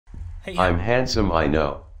Hey, I'm handsome, I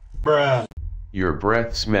know. Bruh. Your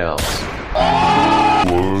breath smells.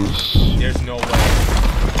 There's no way.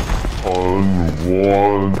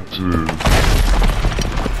 Unwanted.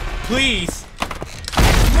 Please.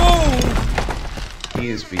 Move. He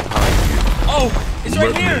is behind you. Oh, it's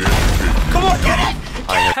right here. Come on, get it.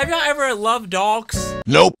 Have y'all ever loved dogs?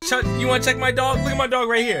 Nope. You wanna check my dog? Look at my dog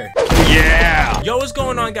right here. Yeah. Yo, what's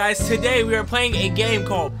going on, guys? Today we are playing a game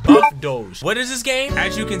called Buff Doge. What is this game?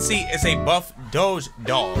 As you can see, it's a Buff Doge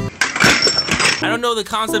dog. I don't know the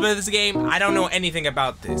concept of this game. I don't know anything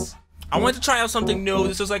about this. I wanted to try out something new.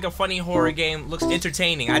 This was like a funny horror game. Looks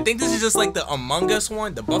entertaining. I think this is just like the Among Us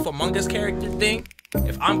one, the Buff Among Us character thing.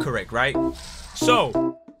 If I'm correct, right?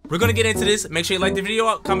 So, we're gonna get into this. Make sure you like the video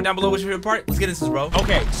out. Comment down below what's your favorite part. Let's get into this, bro.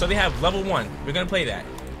 Okay, so they have level 1. We're gonna play that.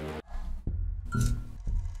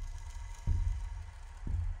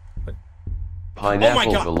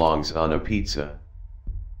 Pineapple belongs on a pizza.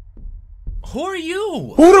 Who are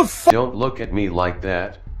you? Who the f? Don't look at me like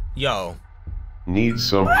that. Yo. Need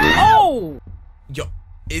something? Oh! Yo,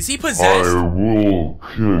 is he possessed? I will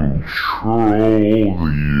control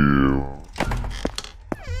you.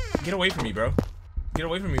 Get away from me, bro. Get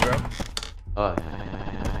away from me, bro.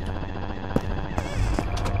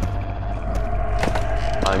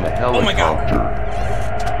 I'm a helicopter. Oh my god.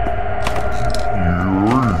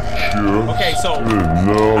 Okay, so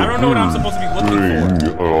I don't know what I'm supposed to be looking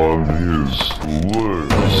for. On his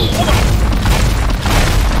legs.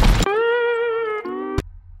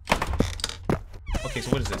 Okay, so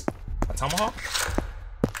what is this? A tomahawk?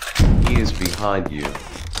 He is behind you.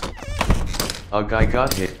 A guy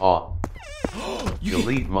got hit. Oh.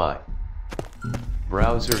 Delete my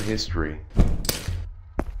browser history.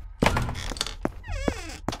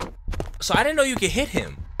 So I didn't know you could hit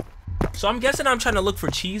him. So I'm guessing I'm trying to look for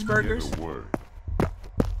cheeseburgers.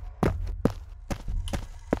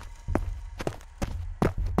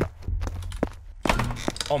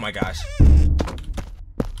 Oh my gosh.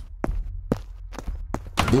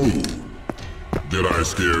 Ooh. Did I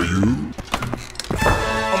scare you?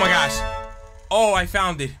 Oh my gosh. Oh, I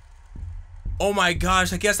found it. Oh my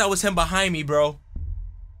gosh, I guess that was him behind me, bro.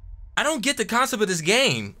 I don't get the concept of this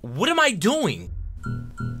game. What am I doing?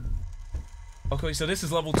 Okay, so this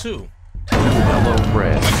is level 2. Hello,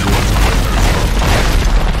 friend.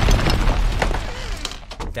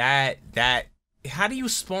 How do you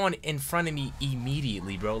spawn in front of me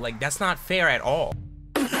immediately, bro? Like, that's not fair at all.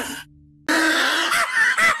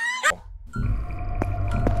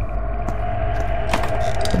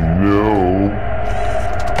 No.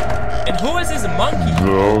 And who is this monkey?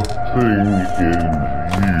 Nothing in here.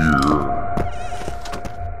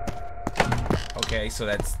 Okay, so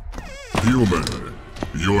that's... Human,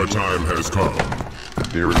 your time has come.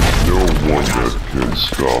 There is no one that can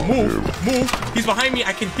stop him. Move! He's behind me,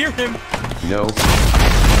 I can hear him! No.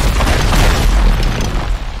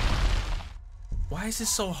 Why is this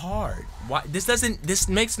so hard? Why this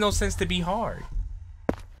makes no sense to be hard.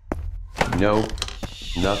 No.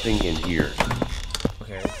 Nothing in here.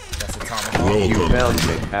 Okay, that's a tomahawk. You found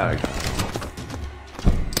me. Ag.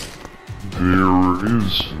 There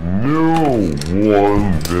is no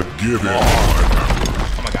one that give it.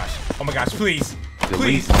 Oh my gosh. Oh my gosh, please.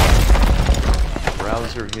 Delete Please.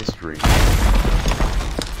 browser history.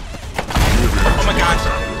 Oh my gosh.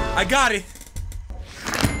 I got it.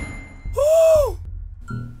 Woo!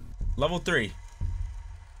 Level 3.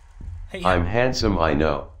 Hey. I'm handsome, I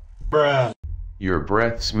know. Bruh. Your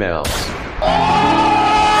breath smells.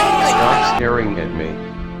 Stop staring at me.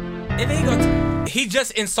 And then he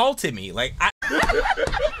just insulted me. Like,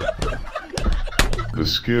 The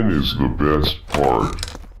skin is the best part.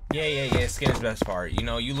 Yeah. Skin is the best part. You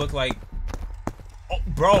know, you look like... Oh,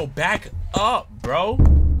 bro, back up, bro.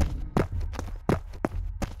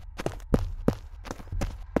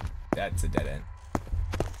 That's a dead end.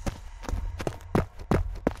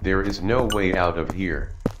 There is no way out of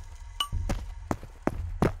here.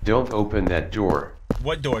 Don't open that door.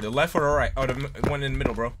 What door? The left or the right? Oh, the one in the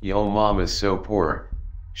middle, bro. Yo, mom is so poor.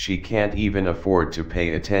 She can't even afford to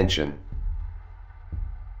pay attention.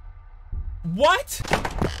 What?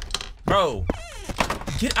 Bro,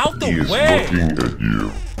 get out the He is way. looking at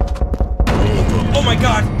you. Oh my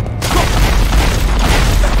god.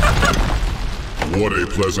 What a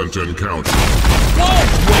pleasant encounter.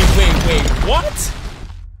 Whoa, wait. What?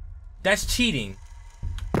 That's cheating.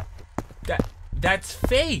 That's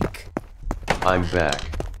fake. I'm back.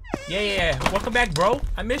 Yeah. Welcome back, bro.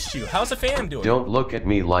 I missed you. How's the fam doing? Don't look at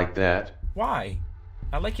me like that. Why?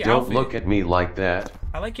 I like your Don't outfit. look at me like that.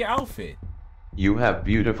 I like your outfit. You have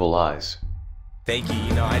beautiful eyes. Thank you.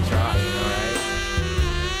 You know, I try. Alright.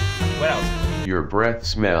 What else? Your breath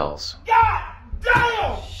smells. God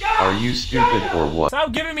damn! Are you stupid or what?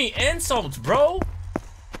 Stop giving me insults, bro.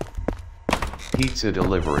 Pizza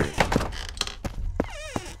delivery.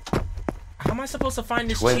 How am I supposed to find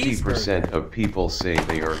this 20% cheeseburger? of people say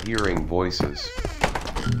they are hearing voices.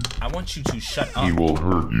 I want you to shut up. He will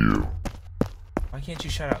hurt you. Why can't you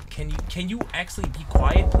shut up? Can you actually be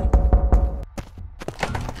quiet, please?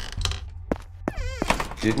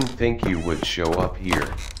 Didn't think you would show up here.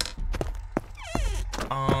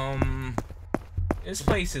 This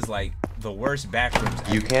place is like the worst backrooms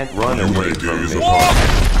ever. You can't run away from me.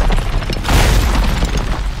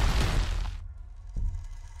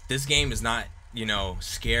 This game is not, you know,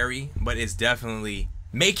 scary, but it's definitely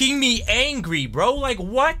making me angry, bro. Like,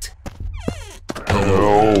 what?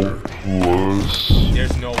 Helpless.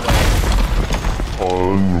 There's no way.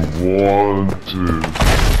 Unwanted.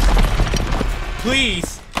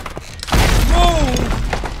 Please. Move.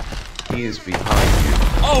 He is behind you.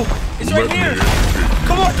 Oh, it's right here.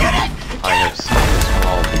 Come on, get it. I have seen this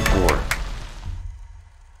wall before.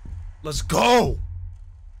 Let's go.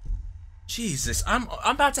 Jesus, I'm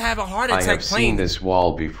about to have a heart I attack have playing. seen this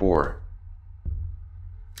wall before.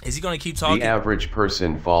 Is he gonna keep talking? The average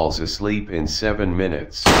person falls asleep in 7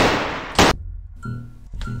 minutes.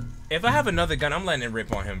 If I have another gun, I'm letting it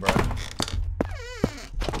rip on him, bro.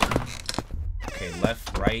 Okay,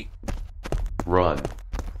 left, right. Run.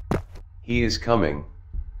 He is coming.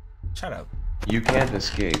 Shut up. You can't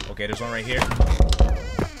escape. Okay, there's one right here.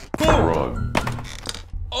 Run.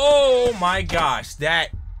 Oh my gosh,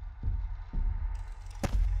 that.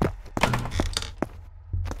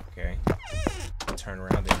 Okay. Turn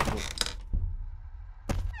around there.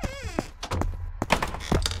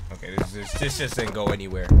 Okay, this just didn't go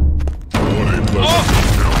anywhere.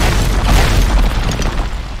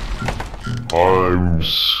 I'm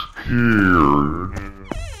scared.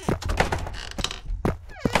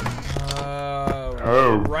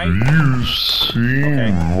 Have Right. you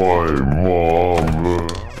seen my mom?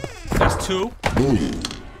 That's two. Move.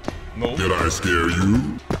 Move. Did I scare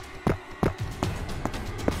you?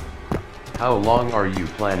 How long are you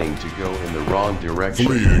planning to go in the wrong direction?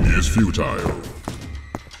 Fleeing is futile.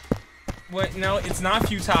 What? No, it's not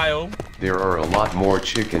futile. There are a lot more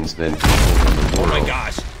chickens than people in the Oh world. my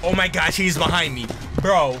gosh. Oh my gosh, he's behind me.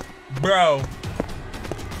 Bro.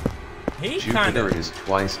 He kind Jupiter of. is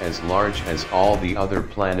twice as large as all the other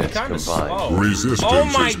planets Kind of combined. slow. Resistance Oh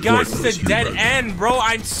my is gosh, pointless, it's a dead human. end, bro.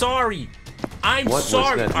 I'm sorry. I'm What was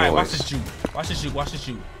sorry. that Alright, watch noise? this shoot. Watch this shoot. Watch this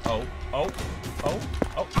shoot. Oh.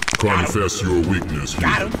 Confess your weakness,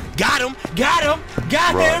 Got human. him. Got him. Got him.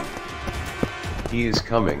 Got Run. him. He is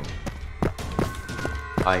coming.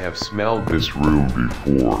 I have smelled This room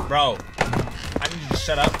before. Bro, I need you to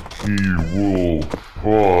shut up. He will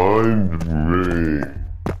find me.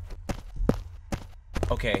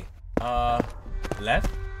 Okay.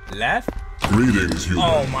 Left. Greetings, human.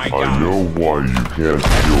 Oh my I god. know why you can't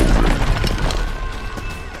kill me.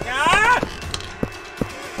 Ah!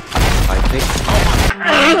 I think.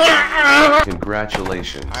 Oh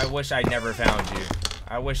Congratulations. I wish I never found you.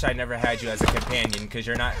 I wish I never had you as a companion, because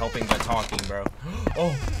you're not helping but talking, bro.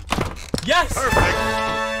 Oh. Yes!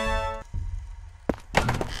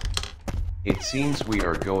 It seems we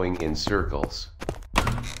are going in circles.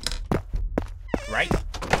 Right?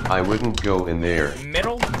 I wouldn't go in there.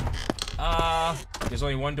 Middle? There's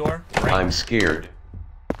only one door. Right? I'm scared.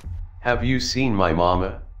 Have you seen my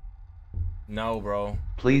mama? No, bro.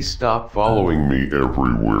 Please stop Following me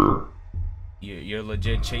everywhere. You're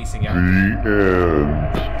legit chasing The out. end.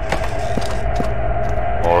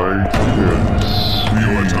 I can see.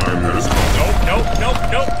 Your time has come. Nope.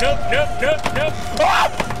 Ah!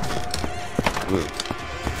 Blue.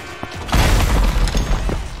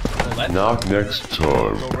 Go left. Not next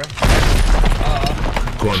time. Go right.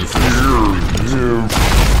 Confess him.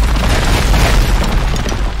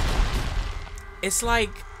 It's like,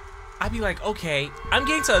 I'd be like, okay, I'm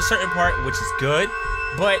getting to a certain part, which is good,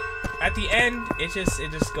 but at the end, it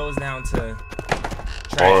just goes down to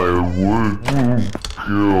tragedy. I wouldn't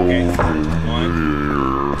go Okay. in One.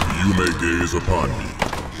 there. You may gaze upon me.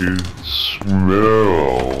 It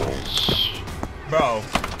smells.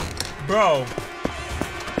 Bro,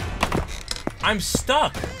 I'm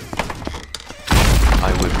stuck.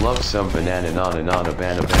 I would love some banana nana nana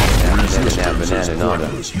banana Resistance banana is banana nana.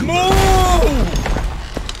 pointless, human. Move!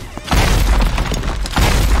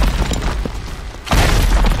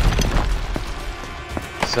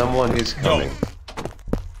 Someone is coming.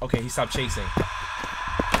 Okay, he stopped chasing.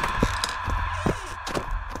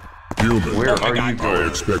 Human. Where Oh my are God. you I going?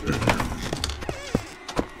 expected you.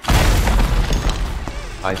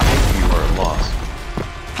 I think you are lost.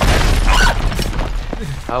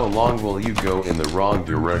 How long will you go in the wrong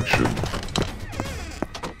direction?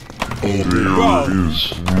 There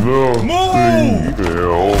is nothing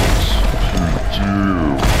else to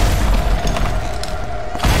do.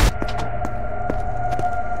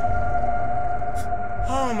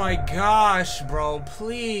 Oh my gosh, bro.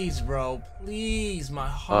 Please, bro. Please, my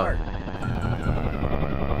heart.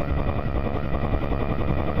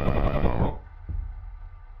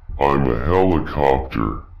 I'm a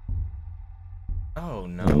helicopter. Oh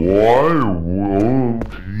no. Why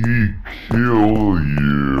won't he kill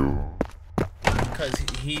you? Because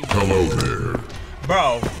he. Hello there.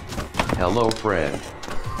 Bro. Hello, friend.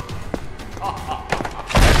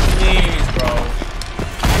 Please, bro.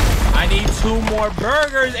 I need 2 more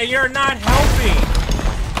burgers and you're not helping.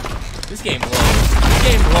 This game blows. This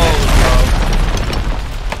game blows, bro.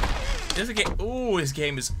 This game. Ooh, this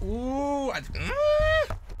game is. Ooh.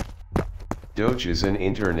 Doge is an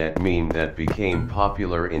internet meme that became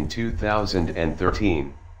popular in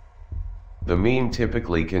 2013. The meme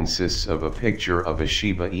typically consists of a picture of a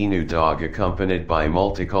Shiba Inu dog accompanied by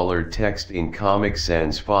multicolored text in Comic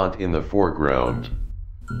Sans font in the foreground.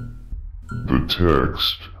 The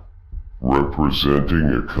text,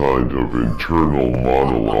 representing a kind of internal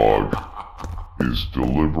monologue, is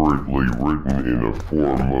deliberately written in a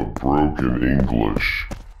form of broken English.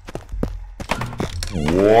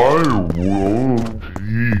 Why won't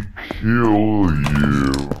he kill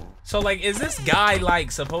you? So, like, is this guy,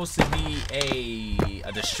 like, supposed to be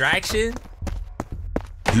a distraction?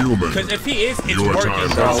 Human. Because if he is, it's Your working, time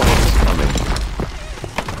bro. Someone's coming.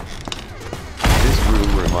 This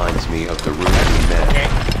room reminds me of the room we met. Okay.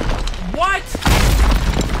 What?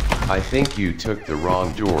 I think you took the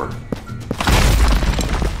wrong door.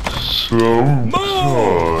 Sometimes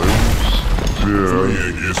death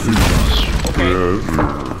is better.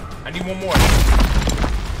 I need one more.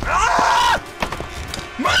 Ah!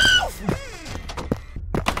 Move!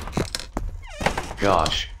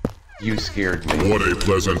 Gosh, you scared me. What a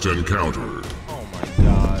pleasant encounter. Oh my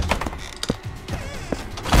god.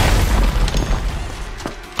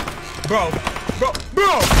 Bro.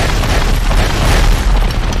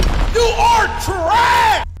 You are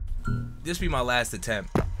trash! This be my last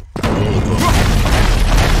attempt.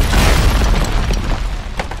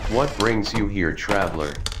 What brings you here,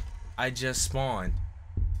 traveler? I just spawned.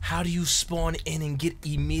 How do you spawn in and get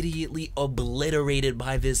immediately obliterated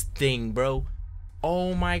by this thing, bro?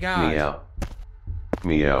 Oh my god. Meow.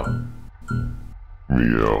 Meow.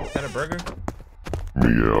 Meow. Is that a burger?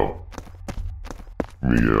 Meow.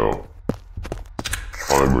 Meow.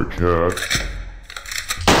 I'm a cat.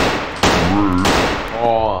 Rude.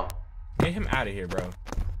 Aw. Get him out of here, bro.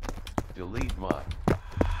 Delete my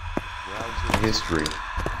browser history.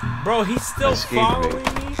 Bro, he's still Escape me. following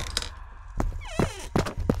me?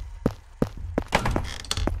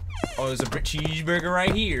 Oh, there's a cheeseburger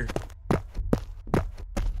right here.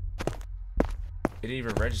 It didn't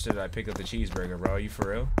even register that I picked up the cheeseburger, bro. Are you for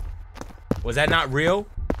real? Was that not real?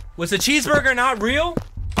 Was the cheeseburger not real?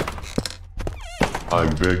 I'm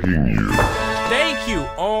begging you. Thank you.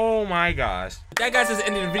 Oh my gosh. That, guys, is the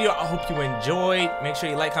end of the video. I hope you enjoyed. Make sure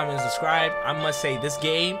you like, comment, and subscribe. I must say, this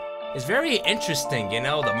game is very interesting. You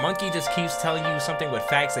know, the monkey just keeps telling you something with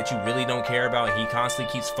facts that you really don't care about, and he constantly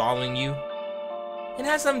keeps following you. It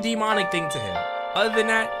has some demonic thing to him. Other than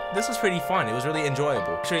that, this was pretty fun. It was really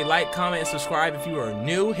enjoyable. Make sure you like, comment, and subscribe if you are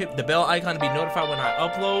new. Hit the bell icon to be notified when I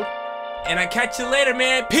upload. And I catch you later,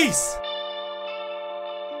 man. Peace.